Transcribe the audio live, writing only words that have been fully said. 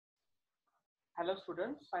Hello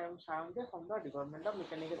students, I am Sayon from the Department of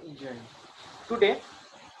Mechanical Engineering. Today,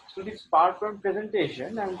 through this PowerPoint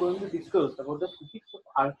presentation, I am going to discuss about the physics of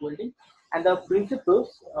arc welding and the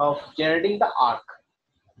principles of generating the arc.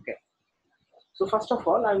 Okay. So first of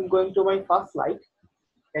all, I am going to my first slide.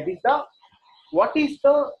 That is what is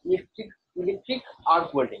the electric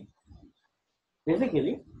arc welding?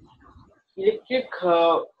 Basically, electric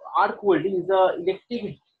arc welding is a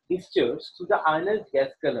electric discharge to the ionized gas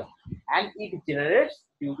column, and it generates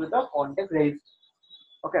due to the contact resistance.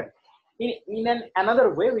 Okay.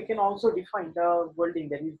 Another way, we can also define the welding.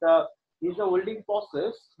 That is the welding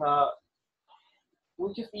process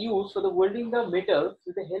which is used for the welding the metals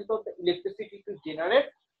with the help of the electricity to generate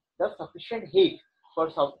the sufficient heat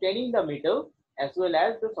for softening the metal as well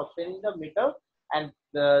as the softening the metal, and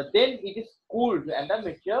then it is cooled and the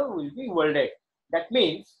material will be welded. That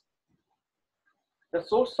means the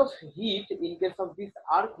source of heat in case of this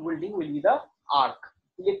arc welding will be the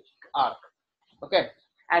electric arc. Okay,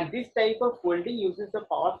 and this type of welding uses the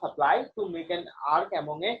power supply to make an arc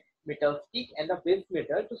among a metal stick and the base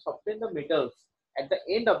metal to soften the metals at the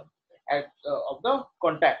end of the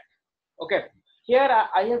contact. Okay, here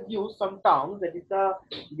I have used some terms, that is the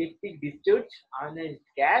electric discharge, ionized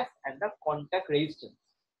gas, and the contact resistance.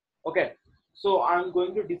 Okay, so I'm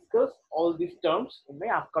going to discuss all these terms in my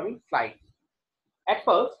upcoming slides. At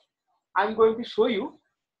first, I'm going to show you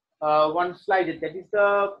one slide, that is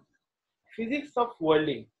the physics of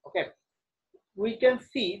welding. Okay, we can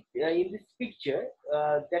see in this picture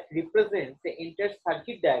that represents the entire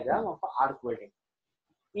circuit diagram of arc welding.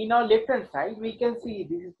 In our left hand side, we can see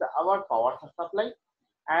this is our power supply,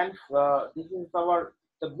 and this is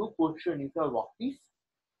the blue portion is our workpiece,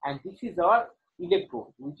 and this is our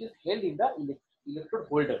electrode, which is held in the electrode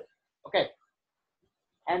holder. Okay,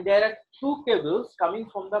 and there are two cables coming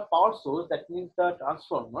from the power source, that means the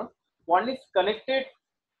transformer. One is connected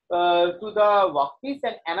to the workpiece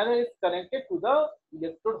and another is connected to the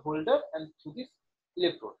electrode holder and to this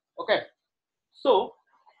electrode. Okay, so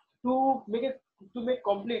to make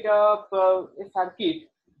complete a circuit,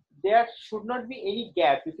 there should not be any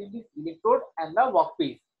gap between this electrode and the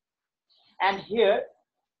workpiece. And here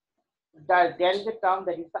there is a term,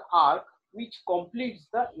 that is the arc, which completes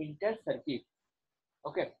the entire circuit.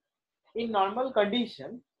 Okay, in normal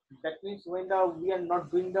condition, that means when we are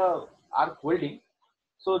not doing the arc welding,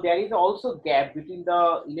 so there is also gap between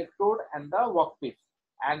the electrode and the workpiece,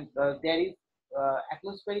 and there is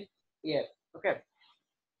atmospheric air. Okay,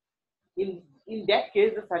 in that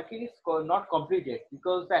case, the circuit is not completed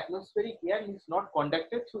because the atmospheric air is not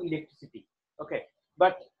conducted through electricity. Okay,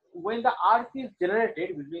 but when the arc is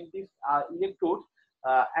generated between this electrode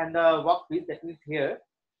and the workpiece, that means here,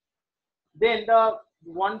 then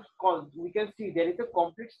we can see there is a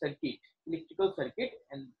complete circuit, electrical circuit,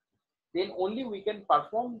 and then only we can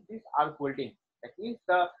perform this arc welding. That means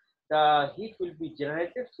the heat will be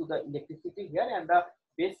generated through the electricity here, and the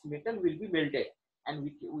base metal will be melted, and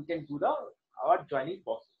we can do our joining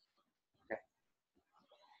process. Okay.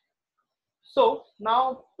 So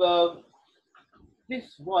now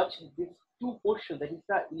please watch these two portions, that is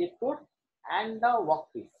the electrode and the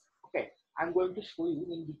workpiece. Okay, I'm going to show you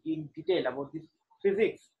in detail about this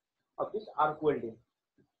physics of this arc welding.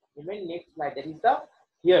 In my next slide, that is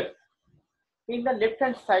here. In the left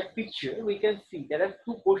hand side picture, we can see there are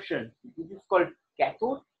two portions. This is called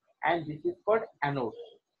cathode and this is called anode.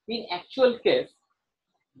 In actual case,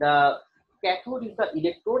 the cathode is the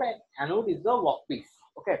electrode and anode is the workpiece.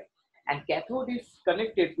 Okay, and cathode is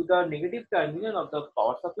connected to the negative terminal of the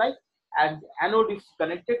power supply, and anode is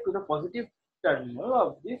connected to the positive terminal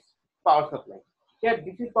of this power supply. Here,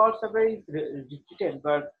 DC power supply is written,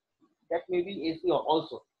 but that may be AC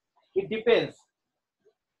also. It depends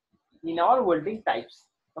in our welding types.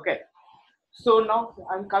 Okay, so now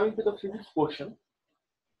I'm coming to the physics portion.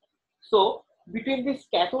 So between this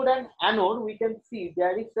cathode and anode, we can see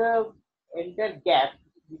there is a entire gap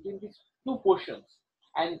between these two portions,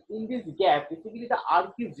 and in this gap, basically the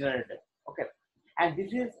arc is generated. Okay, and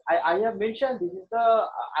this is I have mentioned, this is the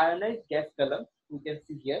ionized gas column. We can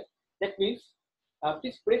see here. That means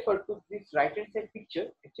please refer to this right hand side picture.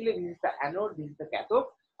 Actually, this is the anode, this is the cathode,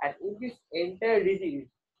 and in this entire region,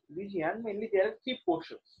 mainly there are three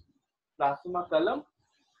portions: plasma column,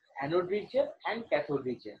 anode region, and cathode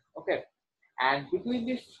region. Okay, and between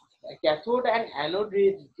this cathode and anode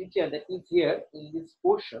region, that means here in this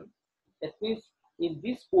portion, that means in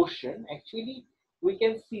this portion, actually we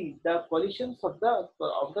can see the collisions of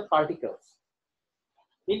the particles.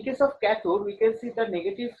 In case of cathode, we can see the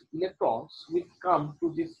negative electrons will come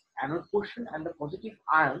to this anode portion, and the positive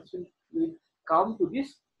ions will come to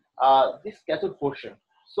this this cathode portion.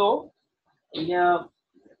 So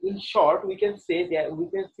in short, we can say that we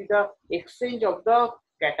can see the exchange of the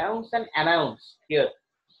cations and anions here,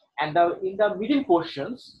 and in the middle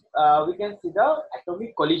portions we can see the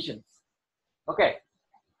atomic collisions. Okay,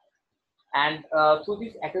 and through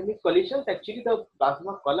these atomic collisions, actually the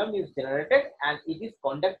plasma column is generated and it is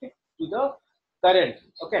conducted to the current.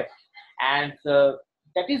 Okay, and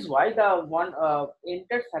that is why the one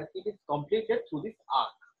entire circuit is completed through this arc.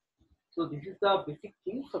 So this is the basic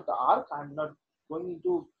things of the arc. I'm not going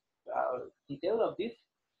into detail of this.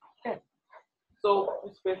 Okay. So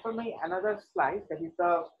let's prefer my another slide, that is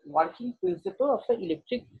the working principle of the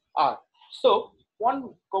electric arc. So one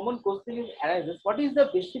common question is arises: what is the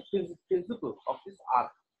basic principle of this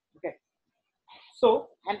arc? Okay. So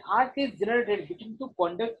an arc is generated between two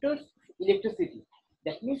conductors electricity.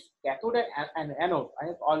 That means cathode and anode. I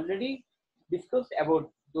have already discussed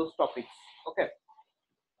about those topics. Okay.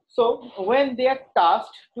 So when they are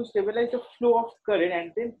tasked to stabilize the flow of current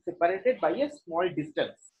and then separated by a small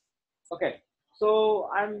distance. Okay. So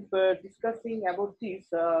I'm discussing about this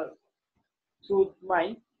through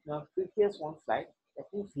my previous one slide. That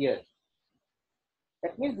means here.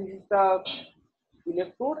 That means this is the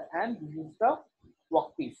electrode and this is the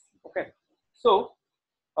workpiece. Okay. So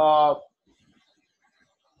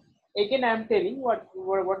again, I'm telling what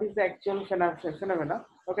is the actual phenomena.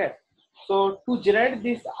 Okay. So to generate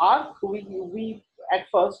this arc, we at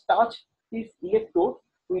first touch this electrode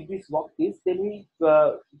with this workpiece, then we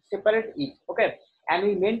separate it. Okay, and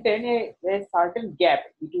we maintain a certain gap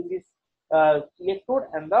between this electrode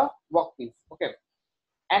and the workpiece. Okay,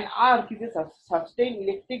 an arc is a sustained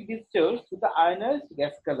electric discharge to the ionized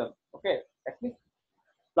gas column. Okay, that means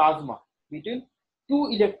plasma between two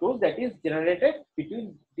electrodes that is generated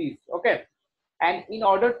between these. Okay, and in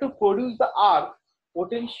order to produce the arc,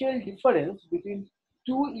 potential difference between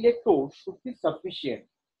two electrodes should be sufficient,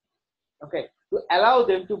 okay, to allow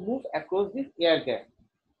them to move across this air gap.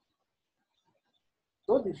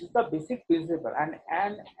 So this is the basic principle.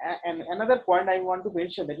 And another point I want to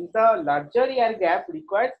mention, that is the larger air gap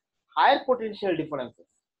requires higher potential differences.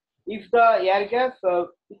 If the air gap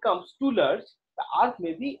becomes too large, the arc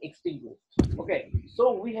may be extinguished. Okay,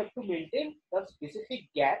 so we have to maintain the specific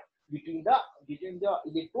gap between the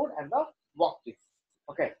electrode and the workpiece.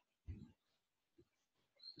 Okay,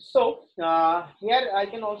 so here I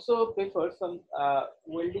can also prefer some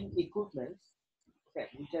welding equipments, okay,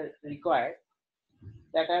 which are required,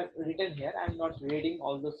 that are written here. I'm not reading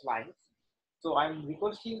all those lines, so I'm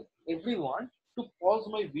requesting everyone to pause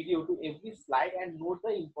my video to every slide and note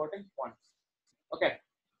the important points. Okay,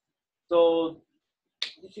 so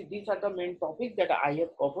these are the main topics that I have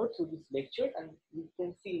covered through this lecture, and you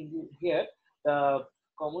can see here the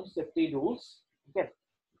common safety rules. Okay,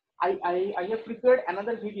 I have prepared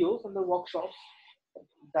another videos on the workshops.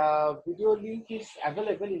 The video link is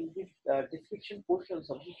available in the description portions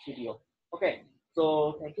of this video. Okay,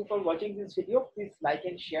 so thank you for watching this video. Please like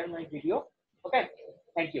and share my video. Okay,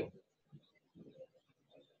 thank you.